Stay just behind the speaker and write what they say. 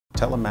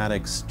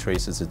Telematics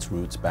traces its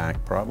roots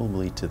back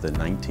probably to the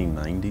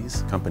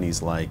 1990s.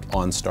 Companies like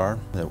OnStar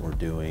that were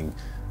doing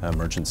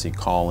emergency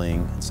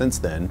calling. Since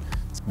then,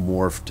 it's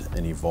morphed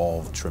and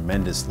evolved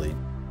tremendously.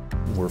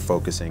 We're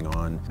focusing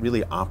on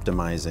really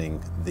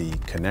optimizing the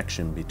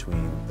connection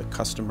between the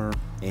customer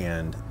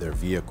and their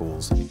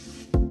vehicles.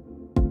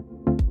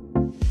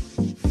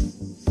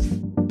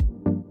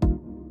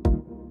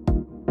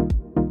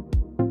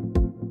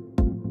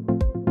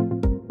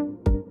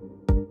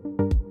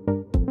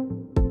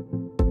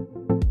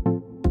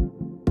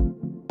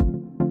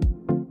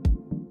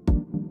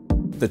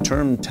 The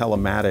term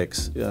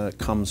telematics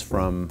comes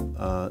from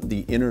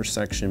the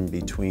intersection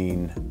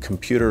between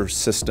computer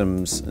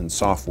systems and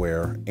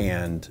software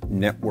and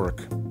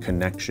network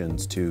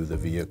connections to the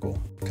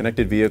vehicle.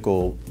 Connected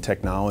vehicle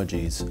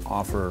technologies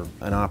offer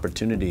an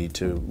opportunity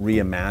to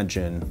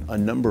reimagine a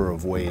number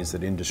of ways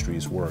that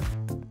industries work.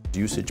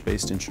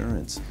 Usage-based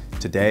insurance.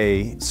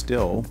 Today,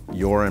 still,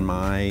 your and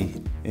my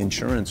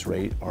insurance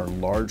rate are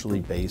largely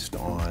based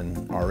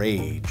on our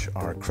age,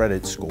 our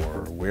credit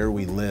score, where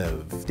we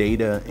live,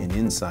 data and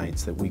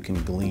insights that we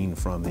can glean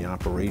from the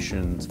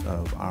operations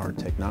of our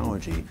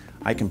technology.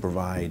 I can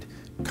provide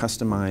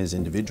customized,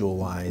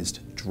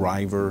 individualized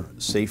driver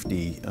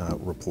safety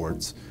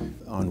reports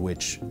on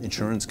which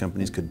insurance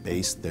companies could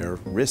base their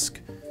risk.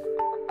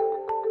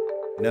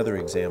 Another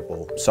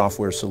example,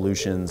 software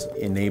solutions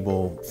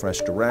enable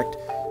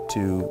FreshDirect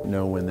to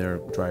know when their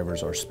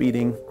drivers are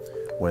speeding,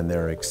 when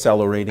they're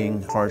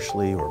accelerating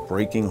harshly or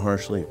braking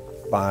harshly.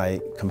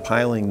 By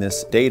compiling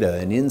this data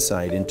and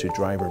insight into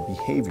driver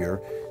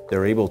behavior,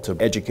 they're able to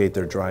educate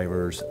their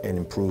drivers and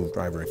improve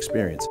driver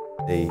experience.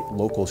 A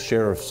local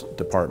sheriff's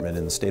department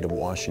in the state of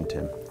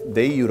Washington,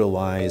 they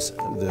utilize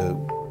the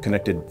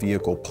connected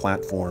vehicle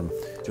platform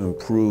to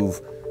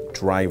improve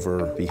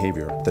driver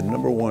behavior. The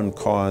 #1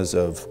 cause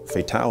of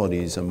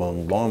fatalities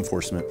among law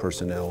enforcement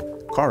personnel,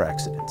 car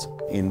accidents.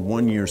 In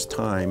 1 year's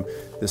time,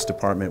 this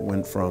department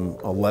went from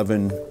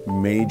 11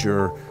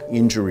 major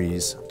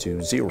injuries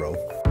to 0.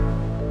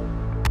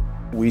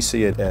 We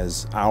see it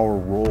as our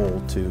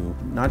role to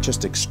not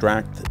just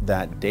extract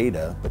that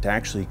data, but to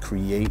actually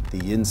create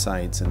the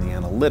insights and the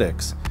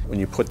analytics. When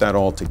you put that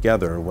all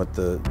together, what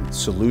the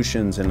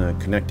solutions in a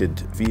connected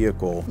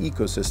vehicle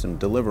ecosystem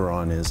deliver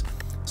on is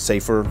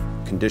safer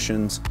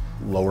conditions,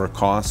 lower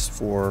costs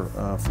for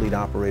fleet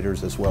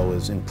operators, as well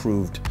as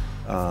improved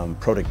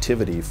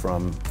productivity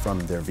from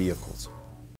their vehicles.